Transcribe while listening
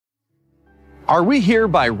Are we here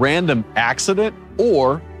by random accident,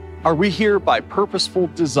 or are we here by purposeful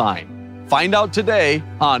design? Find out today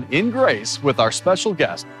on In Grace with our special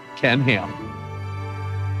guest, Ken Ham.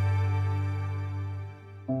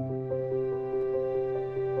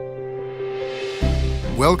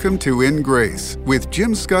 Welcome to In Grace with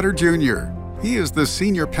Jim Scudder Jr. He is the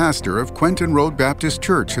senior pastor of Quentin Road Baptist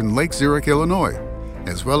Church in Lake Zurich, Illinois,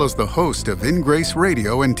 as well as the host of In Grace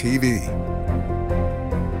Radio and TV.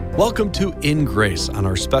 Welcome to In Grace on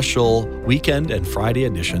our special weekend and Friday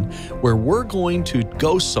edition, where we're going to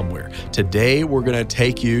go somewhere. Today, we're going to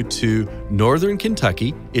take you to Northern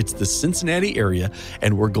Kentucky. It's the Cincinnati area,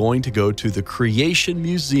 and we're going to go to the Creation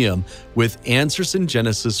Museum with Answers in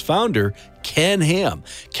Genesis founder, Ken Ham.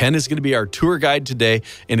 Ken is going to be our tour guide today,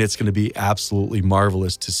 and it's going to be absolutely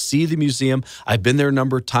marvelous to see the museum. I've been there a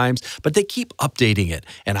number of times, but they keep updating it,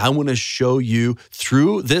 and I want to show you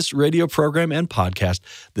through this radio program and podcast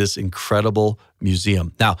this incredible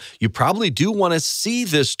museum. Now, you probably do want to see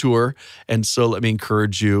this tour, and so let me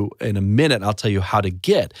encourage you in a minute. I'll tell you how to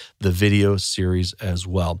get the video series as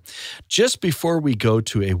well. Just before we go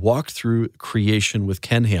to a walk through creation with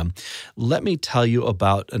Ken Ham, let me tell you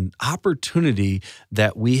about an opportunity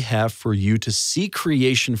that we have for you to see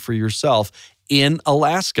creation for yourself in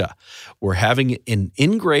Alaska. We're having an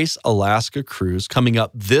In Grace Alaska cruise coming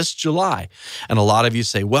up this July. And a lot of you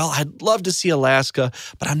say, well, I'd love to see Alaska,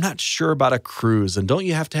 but I'm not sure about a cruise. And don't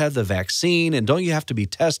you have to have the vaccine? And don't you have to be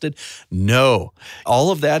tested? No, all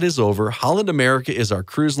of that is over. Holland America is our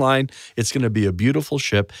cruise line. It's going to be a beautiful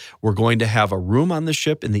ship. We're going to have a room on the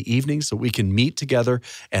ship in the evening so we can meet together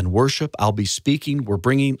and worship. I'll be speaking. We're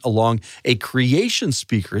bringing along a creation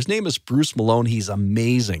speaker. His name is Bruce Malone. He's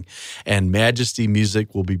amazing. And Majesty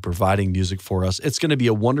Music will be providing music for us. It's going to be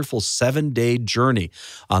a wonderful 7-day journey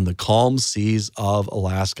on the calm seas of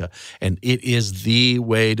Alaska, and it is the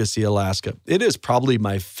way to see Alaska. It is probably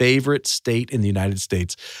my favorite state in the United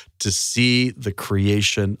States to see the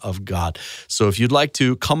creation of God. So if you'd like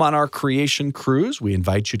to come on our creation cruise, we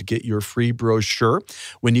invite you to get your free brochure.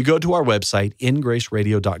 When you go to our website,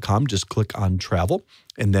 ingraceradio.com, just click on travel,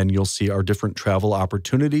 and then you'll see our different travel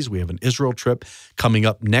opportunities. We have an Israel trip coming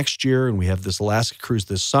up next year, and we have this Alaska cruise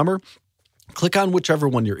this summer. Click on whichever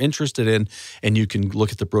one you're interested in, and you can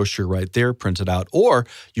look at the brochure right there, print it out, or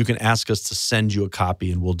you can ask us to send you a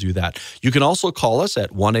copy, and we'll do that. You can also call us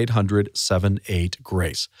at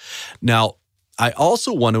 1-800-78-GRACE. Now, I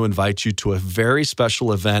also want to invite you to a very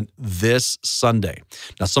special event this Sunday.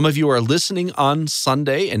 Now, some of you are listening on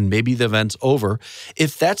Sunday, and maybe the event's over.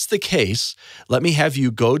 If that's the case, let me have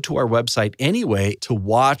you go to our website anyway to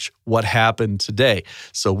watch what happened today.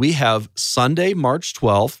 So we have Sunday, March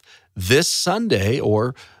 12th, this Sunday,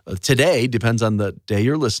 or today, depends on the day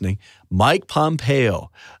you're listening, Mike Pompeo,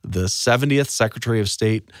 the 70th Secretary of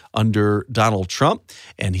State under Donald Trump,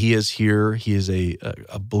 and he is here. He is a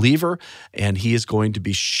believer, and he is going to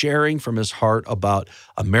be sharing from his heart about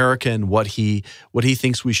America and what he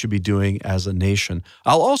thinks we should be doing as a nation.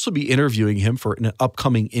 I'll also be interviewing him for an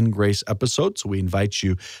upcoming In Grace episode, so we invite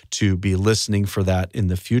you to be listening for that in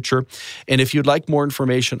the future. And if you'd like more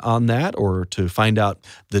information on that or to find out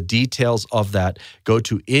the details of that, go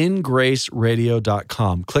to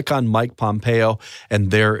ingraceradio.com. Click on Mike Pompeo,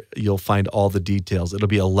 and there you'll find all the details. It'll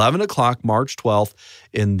be 11 o'clock, March 12th,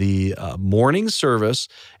 in the morning service,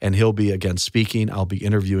 and he'll be, again, speaking. I'll be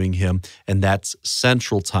interviewing him, and that's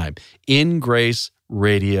Central Time,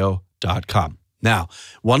 ingraceradio.com. Now,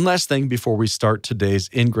 one last thing before we start today's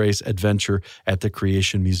In Grace adventure at the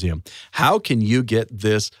Creation Museum. How can you get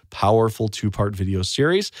this powerful 2-part video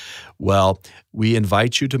series? Well, we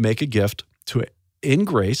invite you to make a gift to In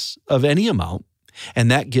Grace of any amount,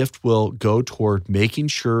 and that gift will go toward making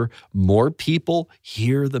sure more people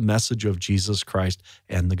hear the message of Jesus Christ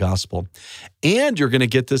and the gospel. And you're going to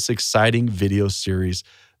get this exciting video series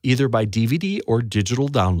either by DVD or digital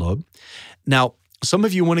download. Now, some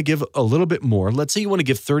of you want to give a little bit more. Let's say you want to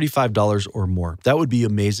give $35 or more. That would be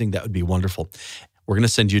amazing. That would be wonderful. We're going to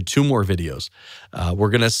send you 2 more videos.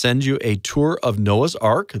 We're going to send you a tour of Noah's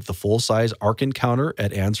Ark, the full-size Ark encounter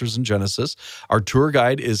at Answers in Genesis. Our tour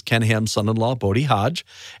guide is Ken Ham's son-in-law, Bodie Hodge,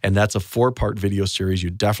 and that's a 4-part video series.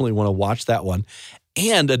 You definitely want to watch that one.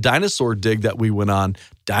 And a dinosaur dig that we went on,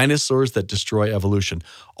 Dinosaurs That Destroy Evolution.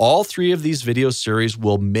 All 3 of these video series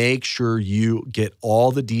will make sure you get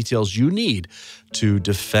all the details you need to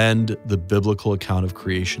defend the biblical account of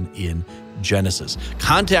creation in Genesis.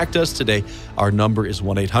 Contact us today. Our number is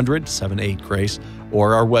 1-800-78-GRACE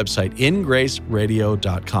or our website,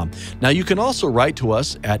 ingraceradio.com. Now, you can also write to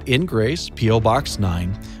us at In Grace, P.O. Box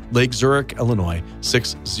 9, Lake Zurich, Illinois,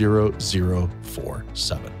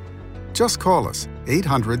 60047. Just call us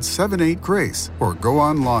 800-78-GRACE or go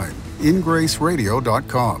online,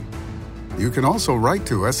 ingraceradio.com. You can also write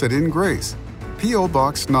to us at In Grace, P.O.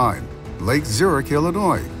 Box 9, Lake Zurich,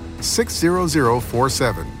 Illinois,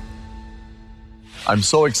 60047. I'm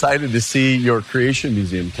so excited to see your Creation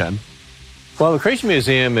Museum, Ken. Well, the Creation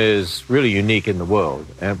Museum is really unique in the world,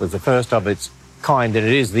 and it was the first of its kind, and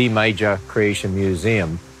it is the major creation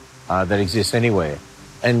museum that exists anywhere.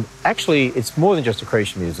 And actually, it's more than just a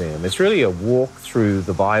creation museum. It's really a walk through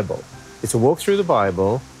the Bible. It's a walk through the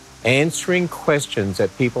Bible, answering questions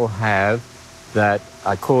that people have that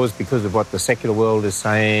are caused because of what the secular world is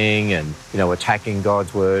saying and, attacking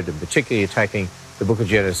God's word, and particularly attacking the book of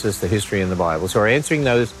Genesis, the history in the Bible. So we're answering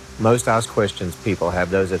those most asked questions people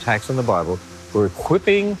have, those attacks on the Bible. We're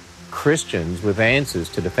equipping Christians with answers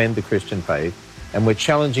to defend the Christian faith, and we're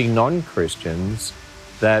challenging non-Christians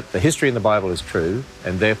that the history in the Bible is true,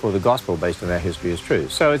 and therefore the gospel based on our history is true.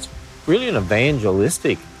 So it's really an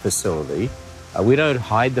evangelistic facility. We don't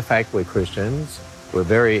hide the fact we're Christians. We're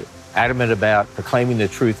very adamant about proclaiming the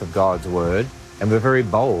truth of God's word, and we're very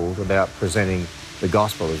bold about presenting the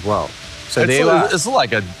gospel as well. So it's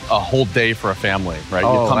like a whole day for a family, right?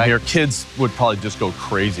 Oh, you come here, kids would probably just go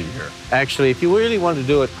crazy here. Actually, if you really want to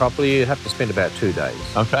do it properly, you'd have to spend about 2 days.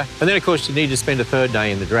 Okay. And then, of course, you need to spend a third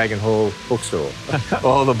day in the Dragon Hall bookstore.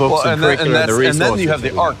 All the books and curriculum and the resources. And then you have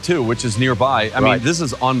the Ark, too, which is nearby. I mean, this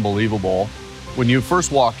is unbelievable. When you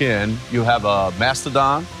first walk in, you have a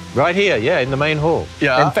mastodon. Right here, yeah, in the main hall.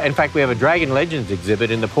 Yeah. In fact, we have a Dragon Legends exhibit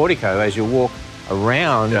in the portico as you walk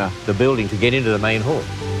around the building to get into the main hall.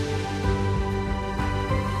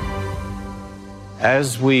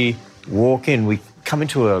 As we walk in, we come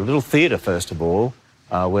into a little theatre, first of all,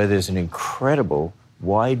 where there's an incredible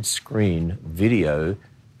widescreen video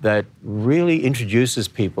that really introduces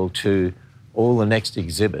people to all the next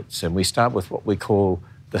exhibits. And we start with what we call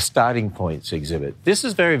the Starting Points exhibit. This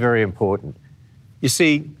is very, very important. You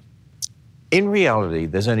see, in reality,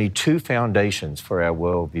 there's only 2 foundations for our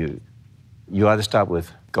worldview. You either start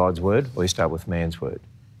with God's word or you start with man's word.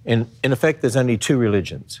 In effect, there's only 2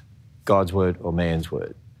 religions. God's word or man's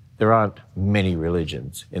word. There aren't many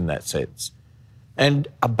religions in that sense. And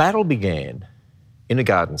a battle began in a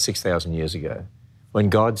garden 6,000 years ago when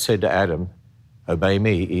God said to Adam, obey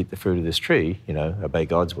me, eat the fruit of this tree, obey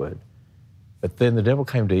God's word. But then the devil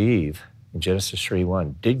came to Eve in Genesis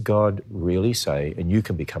 3:1. Did God really say, and you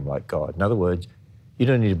can become like God? In other words, you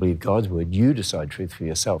don't need to believe God's word, you decide truth for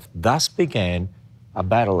yourself. Thus began a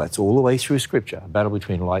battle that's all the way through Scripture, a battle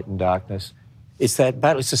between light and darkness. It's that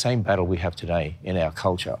battle. It's the same battle we have today in our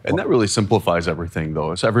culture. And that really simplifies everything,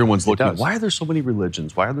 though. So everyone's looking, why are there so many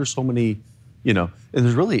religions? Why are there so many, And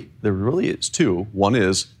there really is 2. One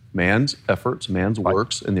is man's efforts, man's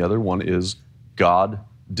works, and the other one is God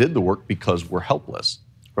did the work because we're helpless.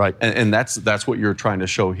 Right. And that's what you're trying to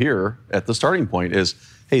show here at the starting point is,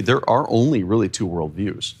 hey, there are only really 2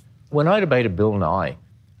 worldviews. When I debated Bill Nye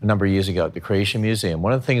a number of years ago at the Creation Museum,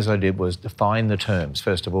 one of the things I did was define the terms,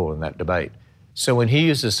 first of all, in that debate. So when he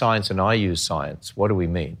uses science and I use science, what do we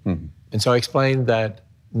mean? Mm-hmm. And so I explained that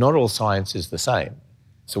not all science is the same.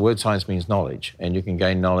 So the word science means knowledge, and you can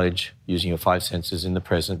gain knowledge using your 5 senses in the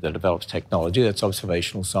present that develops technology. That's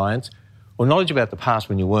observational science. Or knowledge about the past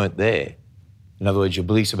when you weren't there. In other words, your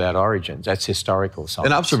beliefs about origins. That's historical science.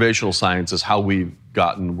 And observational science is how we've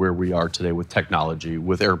gotten where we are today with technology,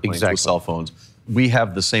 with airplanes, with cell phones. We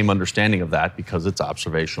have the same understanding of that because it's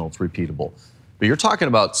observational, it's repeatable. But you're talking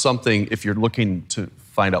about something, if you're looking to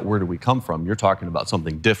find out where do we come from, you're talking about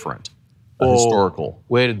something different, historical.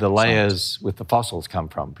 Where did the layers with the fossils come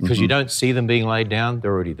from? Because you don't see them being laid down,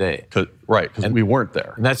 they're already there. Right, because we weren't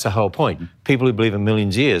there. And that's the whole point. People who believe in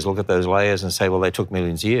millions of years look at those layers and say, well, they took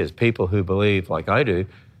millions of years. People who believe, like I do,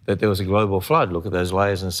 that there was a global flood look at those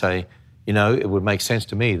layers and say, it would make sense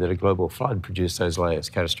to me that a global flood produced those layers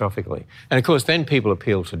catastrophically. And of course, then people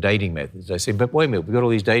appeal to dating methods. They say, but wait a minute, we've got all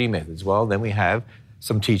these dating methods. Well, then we have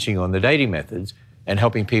some teaching on the dating methods and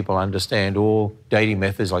helping people understand all dating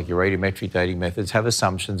methods, like your radiometric dating methods, have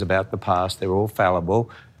assumptions about the past. They're all fallible.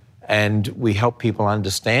 And we help people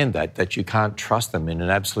understand that you can't trust them in an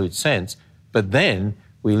absolute sense. But then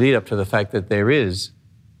we lead up to the fact that there is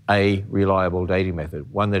a reliable dating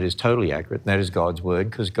method, one that is totally accurate, and that is God's word,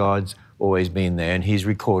 because God's always been there, and he's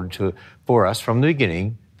recorded for us from the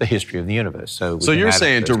beginning the history of the universe. So you're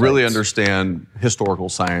saying to really understand historical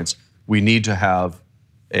science, we need to have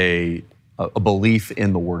a belief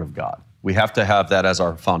in the Word of God. We have to have that as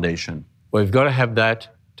our foundation. Well, we've got to have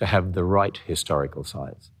that to have the right historical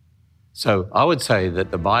science. So I would say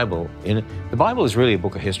that the Bible is really a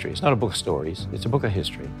book of history. It's not a book of stories. It's a book of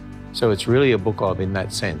history. So it's really a book of, in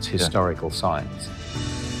that sense, historical science.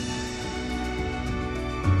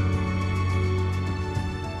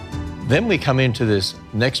 Then we come into this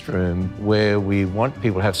next room where we want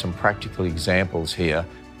people to have some practical examples here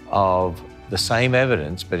of the same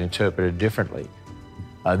evidence but interpreted differently.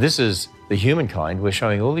 This is the humankind. We're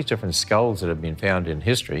showing all these different skulls that have been found in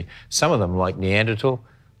history. Some of them, like Neanderthal,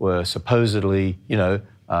 were supposedly,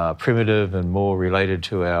 primitive and more related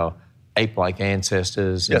to our ape-like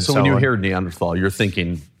ancestors. Yeah, so when you hear Neanderthal, you're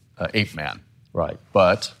thinking ape man. Right.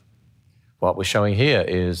 But what we're showing here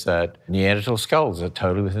is that Neanderthal skulls are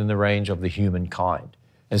totally within the range of the humankind.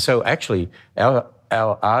 And so actually, our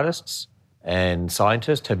artists and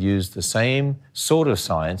scientists have used the same sort of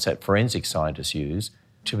science that forensic scientists use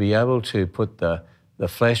to be able to put the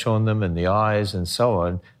flesh on them and the eyes and so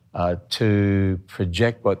on to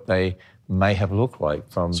project what they may have looked like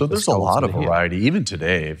from So there's a lot of variety. Even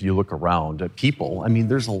today, if you look around at people, I mean,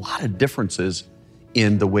 there's a lot of differences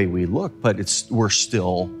in the way we look, but we're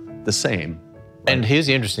still the same. And here's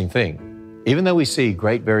the interesting thing. Even though we see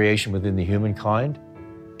great variation within the humankind,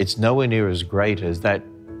 it's nowhere near as great as that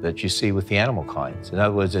you see with the animal kinds. In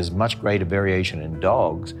other words, there's much greater variation in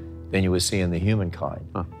dogs than you would see in the humankind.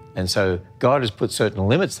 Huh. And so God has put certain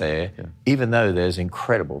limits there, even though there's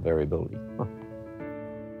incredible variability. Huh.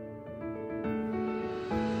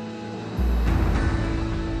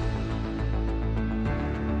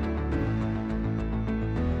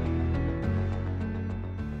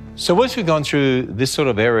 So once we've gone through this sort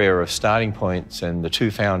of area of starting points and the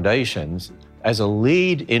two foundations, as a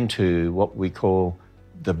lead into what we call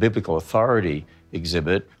the biblical authority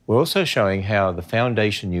exhibit, we're also showing how the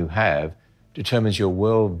foundation you have determines your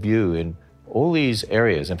worldview in all these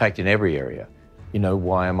areas, in fact, in every area.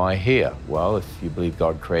 Why am I here? Well, if you believe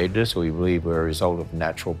God created us or you believe we're a result of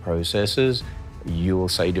natural processes, you will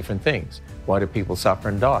say different things. Why do people suffer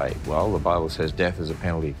and die? Well, the Bible says death is a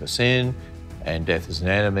penalty for sin, and death is an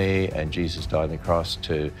enemy, and Jesus died on the cross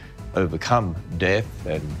to overcome death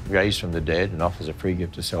and raise from the dead and offers a free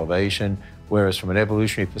gift of salvation, whereas from an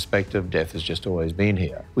evolutionary perspective, death has just always been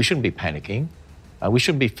here. We shouldn't be panicking. We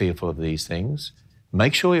shouldn't be fearful of these things.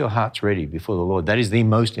 Make sure your heart's ready before the Lord. That is the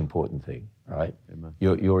most important thing, right? Amen.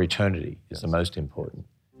 Your eternity is the most important.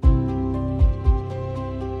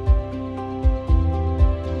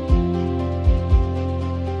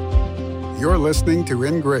 You're listening to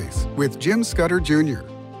In Grace with Jim Scudder Jr.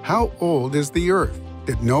 How old is the earth?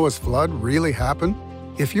 Did Noah's flood really happen?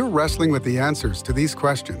 If you're wrestling with the answers to these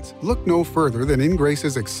questions, look no further than In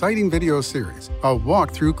Grace's exciting video series, A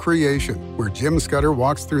Walk Through Creation, where Jim Scudder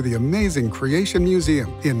walks through the amazing Creation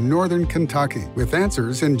Museum in northern Kentucky with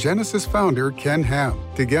answers in Genesis founder Ken Ham.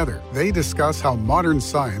 Together, they discuss how modern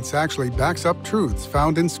science actually backs up truths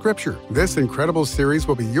found in Scripture. This incredible series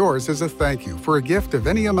will be yours as a thank you for a gift of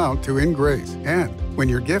any amount to In Grace. And when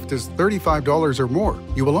your gift is $35 or more,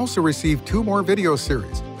 you will also receive 2 more video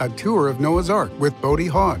series, a tour of Noah's Ark with Bodie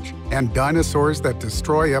Hodge, and Dinosaurs That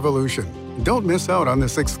Destroy Evolution. Don't miss out on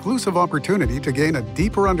this exclusive opportunity to gain a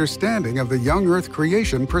deeper understanding of the young Earth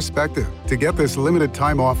creation perspective. To get this limited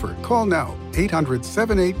time offer, call now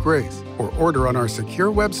 800-78-GRACE or order on our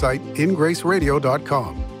secure website,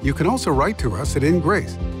 ingraceradio.com. You can also write to us at In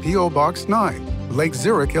Grace, P.O. Box 9, Lake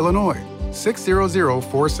Zurich, Illinois,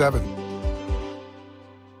 60047.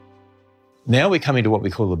 Now we come into what we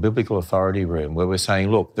call the biblical authority room, where we're saying,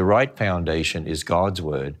 look, the right foundation is God's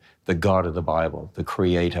word, the God of the Bible, the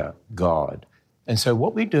Creator, God. And so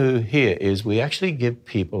what we do here is we actually give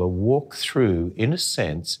people a walk through, in a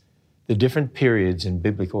sense, the different periods in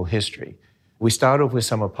biblical history. We start off with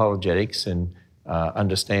some apologetics and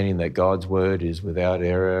understanding that God's word is without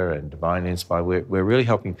error and divine inspired. We're really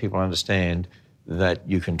helping people understand that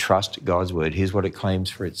you can trust God's word. Here's what it claims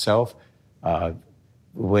for itself.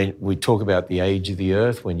 When we talk about the age of the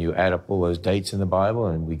earth, when you add up all those dates in the Bible,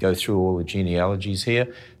 and we go through all the genealogies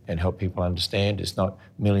here and help people understand it's not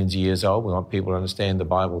millions of years old. We want people to understand the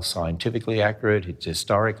Bible's scientifically accurate, it's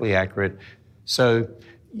historically accurate. So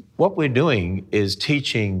what we're doing is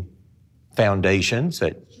teaching foundations,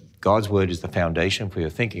 that God's word is the foundation for your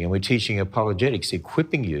thinking, and we're teaching apologetics,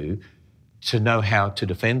 equipping you to know how to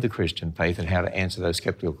defend the Christian faith and how to answer those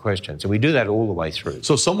skeptical questions. And we do that all the way through.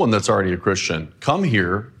 So someone that's already a Christian, come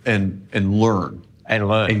here and learn. And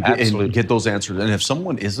learn, absolutely. And get those answers. And if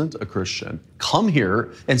someone isn't a Christian, come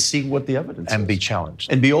here and see what the evidence is. And be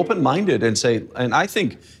challenged. And be open-minded and say, and I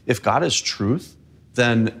think if God is truth,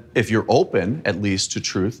 then if you're open, at least, to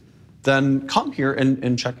truth, then come here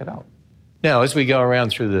and check it out. Now, as we go around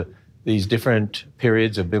through these different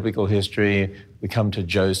periods of biblical history, we come to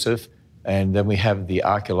Joseph, and then we have the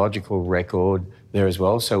archaeological record there as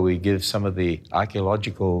well. So we give some of the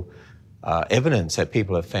archaeological evidence that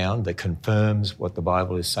people have found that confirms what the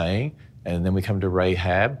Bible is saying. And then we come to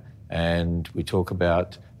Rahab, and we talk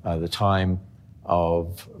about the time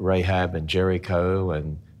of Rahab and Jericho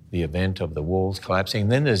and the event of the walls collapsing.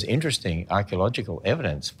 And then there's interesting archaeological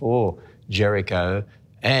evidence for Jericho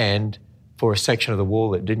and for a section of the wall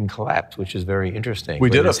that didn't collapse, which is very interesting. We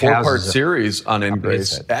did a 4-part series on In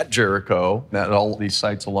Grace at Jericho, at all these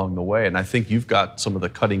sites along the way, and I think you've got some of the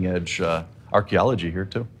cutting-edge archaeology here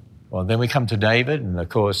too. Well, then we come to David, and of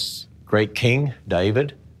course, great king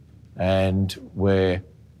David, and we're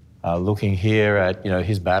looking here at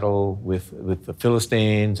his battle with the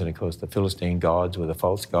Philistines, and of course the Philistine gods were the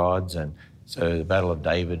false gods, and so the battle of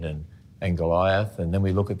David and Goliath. And then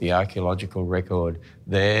we look at the archaeological record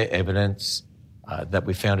there, evidence that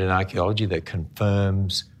we found in archaeology that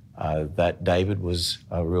confirms that David was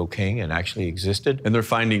a real king and actually existed. And they're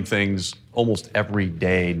finding things almost every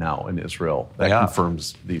day now in Israel that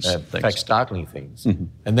confirms these things. In fact, startling things. Mm-hmm.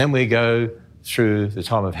 And then we go through the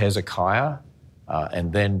time of Hezekiah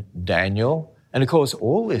and then Daniel. And of course,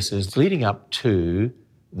 all this is leading up to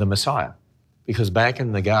the Messiah, because back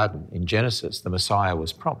in the garden in Genesis, the Messiah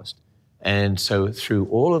was promised. And so through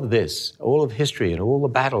all of this, all of history and all the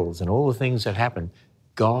battles and all the things that happen,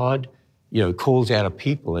 God, calls out a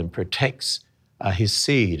people and protects his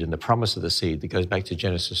seed and the promise of the seed that goes back to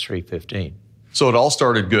Genesis 3:15. So it all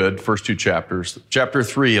started good, first 2 chapters. Chapter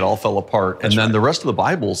 3, it all fell apart. And then the rest of the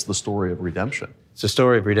Bible is the story of redemption. It's a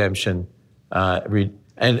story of redemption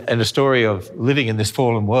and a story of living in this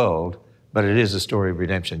fallen world, but it is a story of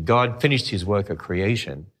redemption. God finished his work of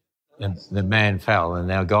creation, and the man fell, and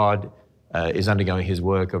now God is undergoing his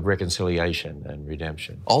work of reconciliation and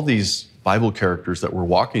redemption. All these Bible characters that we're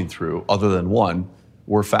walking through, other than one,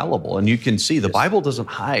 were fallible. And you can see the Bible doesn't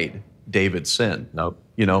hide David's sin. Nope.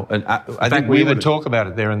 And I think we even talk about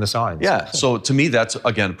it there in the signs. Yeah, so to me, that's,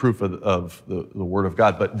 again, proof of the Word of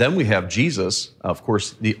God. But then we have Jesus, of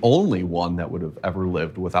course, the only one that would have ever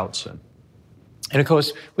lived without sin. And of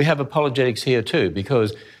course, we have apologetics here too,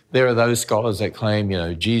 because there are those scholars that claim,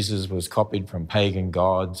 Jesus was copied from pagan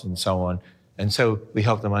gods and so on. And so we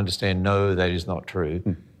help them understand, no, that is not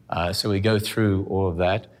true. So we go through all of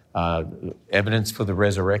that. Evidence for the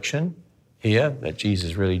resurrection here, that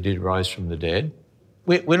Jesus really did rise from the dead.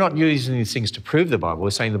 We're not using these things to prove the Bible. We're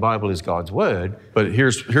saying the Bible is God's word. But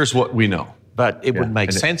here's what we know. But it would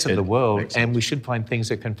make sense of the world, and we should find things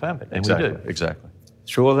that confirm it. And we do. Exactly.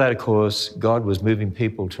 Through all that, of course, God was moving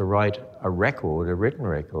people to write a written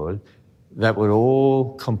record, that would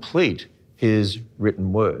all complete his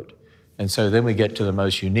written word. And so then we get to the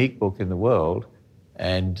most unique book in the world,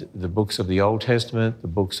 and the books of the Old Testament, the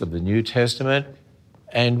books of the New Testament,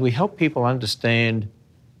 and we help people understand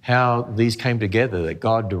how these came together, that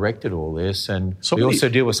God directed all this, and we also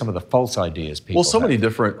deal with some of the false ideas people have. Many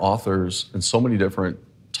different authors and so many different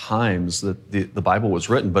times that the Bible was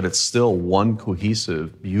written, but it's still one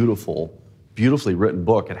cohesive, beautifully written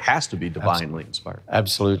book. It has to be divinely inspired.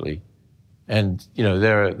 Absolutely. And,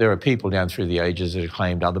 there are people down through the ages that have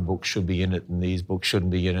claimed other books should be in it and these books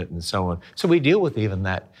shouldn't be in it and so on. So we deal with even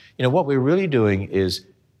that. What we're really doing is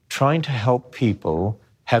trying to help people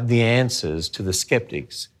have the answers to the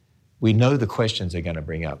skeptics. We know the questions they're going to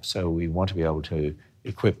bring up, so we want to be able to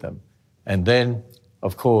equip them. And then,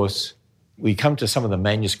 of course, we come to some of the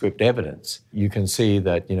manuscript evidence. You can see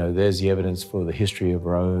that, there's the evidence for the history of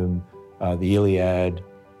Rome, the Iliad,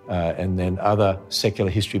 and then other secular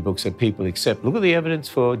history books that people accept. Look at the evidence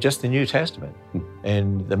for just the New Testament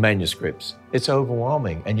and the manuscripts. It's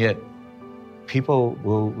overwhelming, and yet people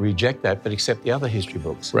will reject that but accept the other history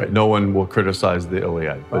books. Right. No one will criticize the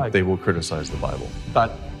Iliad, but they will criticize the Bible.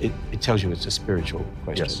 But it tells you it's a spiritual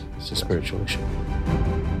question. Yes. It's a spiritual issue.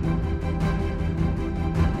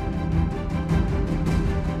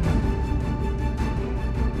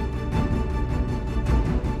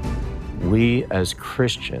 We as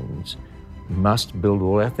Christians must build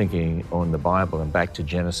all our thinking on the Bible and back to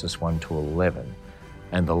Genesis 1 to 11.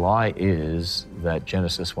 And the lie is that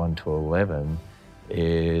Genesis 1 to 11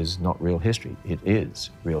 is not real history. It is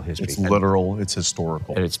real history. It's literal, it's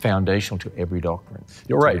historical. And it's foundational to every doctrine.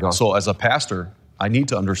 You're right. So as a pastor, I need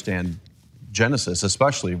to understand Genesis,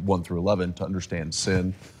 especially 1 through 11, to understand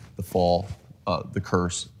sin, the fall, the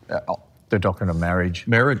curse, the doctrine of marriage,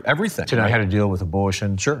 everything. To know how to deal with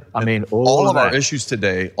abortion. Sure. I mean, all of our issues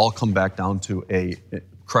today all come back down to a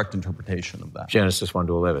correct interpretation of that. Genesis 1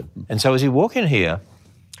 to 11. And so as you walk in here,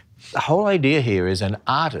 the whole idea here is an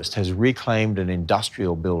artist has reclaimed an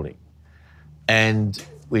industrial building. And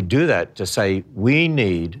we do that to say we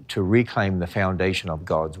need to reclaim the foundation of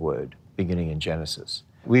God's word, beginning in Genesis.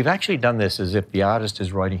 We've actually done this as if the artist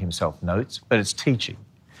is writing himself notes, but it's teaching.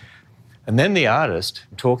 And then the artist,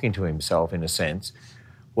 talking to himself in a sense,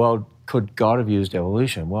 well, could God have used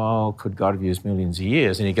evolution? Well, could God have used millions of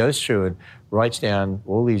years? And he goes through and writes down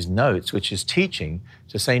all these notes, which is teaching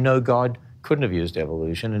to say, no, God couldn't have used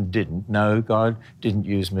evolution and didn't. No, God didn't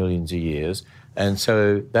use millions of years. And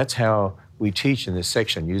so that's how we teach in this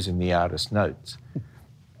section, using the artist's notes.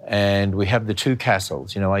 And we have the two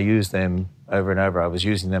castles. I use them over and over. I was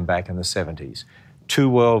using them back in the 70s.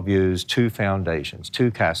 Two worldviews, two foundations,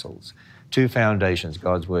 two castles, two foundations,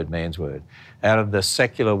 God's word, man's word. Out of the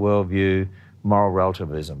secular worldview, moral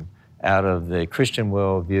relativism. Out of the Christian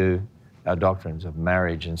worldview, our doctrines of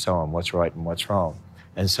marriage and so on, what's right and what's wrong.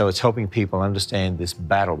 And so it's helping people understand this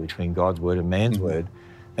battle between God's word and man's word.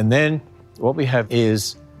 And then what we have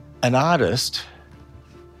is an artist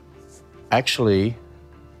actually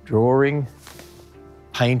drawing,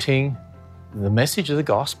 painting the message of the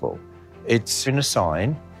gospel. It's in a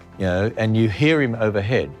sign, and you hear him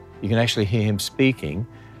overhead. You can actually hear him speaking.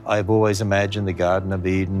 I've always imagined the Garden of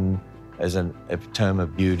Eden as an epitome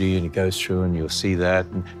of beauty, and it goes through and you'll see that.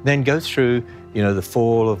 And then go through, the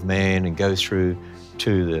fall of man and go through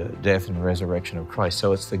to the death and resurrection of Christ.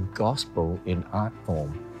 So it's the gospel in art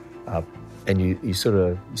form. And you sort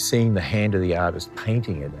of seeing the hand of the artist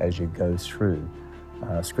painting it as you go through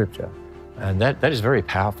Scripture. And that is very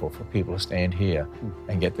powerful for people to stand here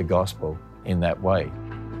and get the gospel in that way.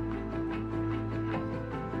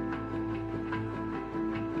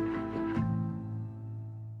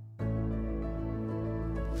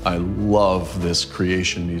 I love this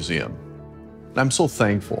creation museum. And I'm so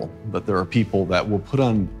thankful that there are people that will put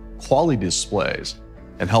on quality displays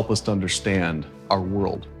and help us to understand our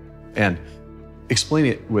world and explain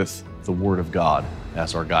it with the Word of God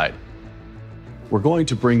as our guide. We're going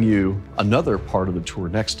to bring you another part of the tour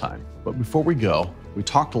next time. But before we go, we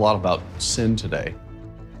talked a lot about sin today.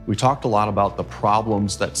 We talked a lot about the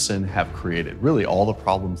problems that sin have created, really all the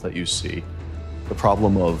problems that you see. The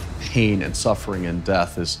problem of pain and suffering and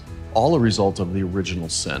death is all a result of the original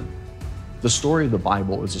sin. The story of the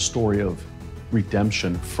Bible is a story of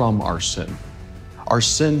redemption from our sin. Our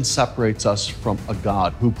sin separates us from a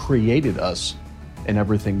God who created us and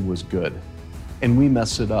everything was good. And we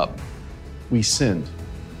messed it up. We sinned.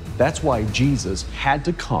 That's why Jesus had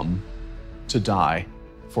to come to die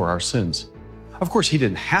for our sins. Of course, he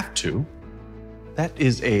didn't have to. That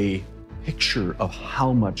is a picture of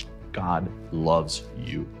how much God loves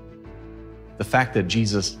you. The fact that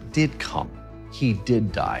Jesus did come, he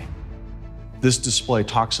did die. This display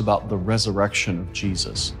talks about the resurrection of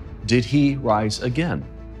Jesus. Did he rise again?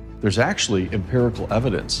 There's actually empirical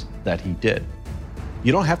evidence that he did.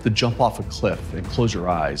 You don't have to jump off a cliff and close your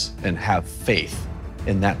eyes and have faith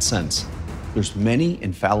in that sense. There's many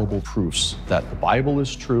infallible proofs that the Bible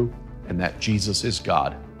is true and that Jesus is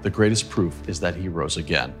God. The greatest proof is that he rose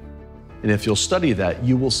again. And if you'll study that,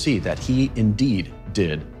 you will see that he indeed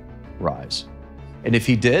did rise. And if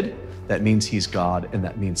he did, that means he's God, and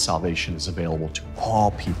that means salvation is available to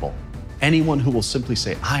all people. Anyone who will simply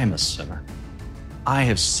say, I am a sinner. I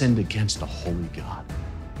have sinned against a holy God.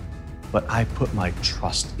 But I put my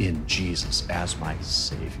trust in Jesus as my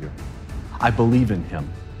Savior. I believe in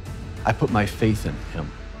him. I put my faith in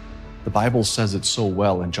him. The Bible says it so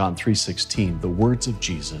well in John 3:16, the words of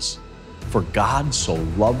Jesus, for God so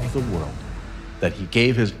loved the world that he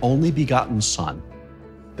gave his only begotten Son,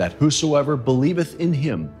 that whosoever believeth in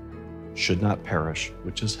him should not perish,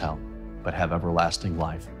 which is hell, but have everlasting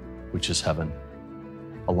life, which is heaven.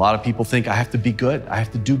 A lot of people think I have to be good. I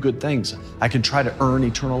have to do good things. I can try to earn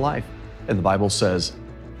eternal life. And the Bible says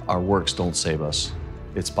our works don't save us.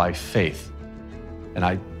 It's by faith. And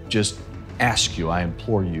I just ask you, I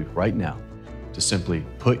implore you right now to simply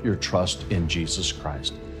put your trust in Jesus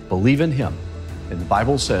Christ. Believe in him. And the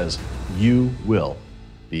Bible says you will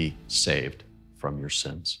be saved from your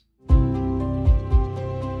sins.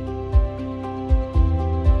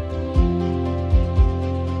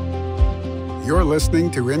 You're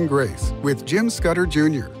listening to In Grace with Jim Scudder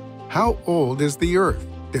Jr. How old is the earth?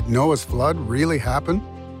 Did Noah's flood really happen?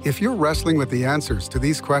 If you're wrestling with the answers to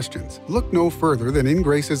these questions, look no further than In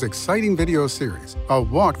Grace's exciting video series, A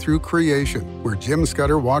Walk Through Creation, where Jim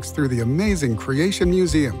Scudder walks through the amazing Creation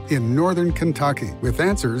Museum in northern Kentucky with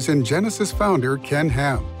answers in Genesis founder Ken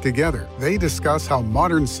Ham. Together, they discuss how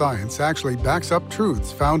modern science actually backs up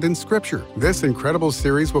truths found in Scripture. This incredible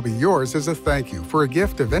series will be yours as a thank you for a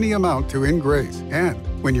gift of any amount to In Grace. And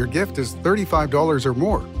when your gift is $35 or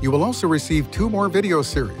more, you will also receive 2 more video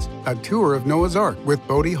series, A Tour of Noah's Ark with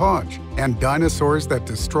Bodie Hodge, and Dinosaurs That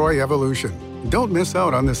Destroy Evolution. Don't miss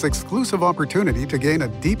out on this exclusive opportunity to gain a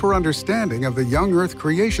deeper understanding of the young Earth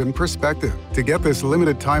creation perspective. To get this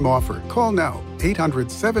limited time offer, call now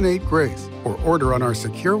 800-78-GRACE or order on our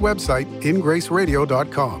secure website,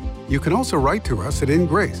 ingraceradio.com. You can also write to us at In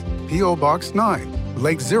Grace, P.O. Box 9,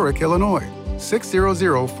 Lake Zurich, Illinois,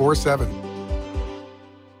 60047.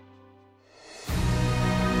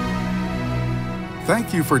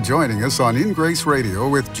 Thank you for joining us on In Grace Radio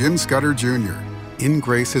with Jim Scudder Jr. In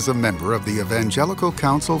Grace is a member of the Evangelical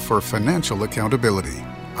Council for Financial Accountability.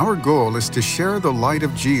 Our goal is to share the light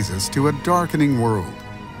of Jesus to a darkening world,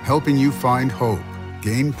 helping you find hope,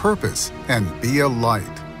 gain purpose, and be a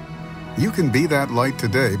light. You can be that light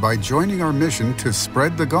today by joining our mission to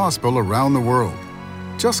spread the gospel around the world.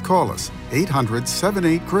 Just call us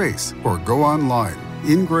 800-78-GRACE or go online,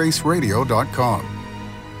 ingraceradio.com.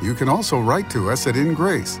 You can also write to us at In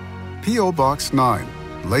Grace, P.O. Box 9,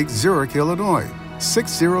 Lake Zurich, Illinois,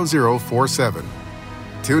 60047.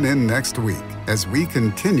 Tune in next week as we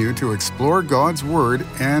continue to explore God's Word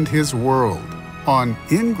and His world on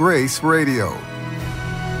In Grace Radio.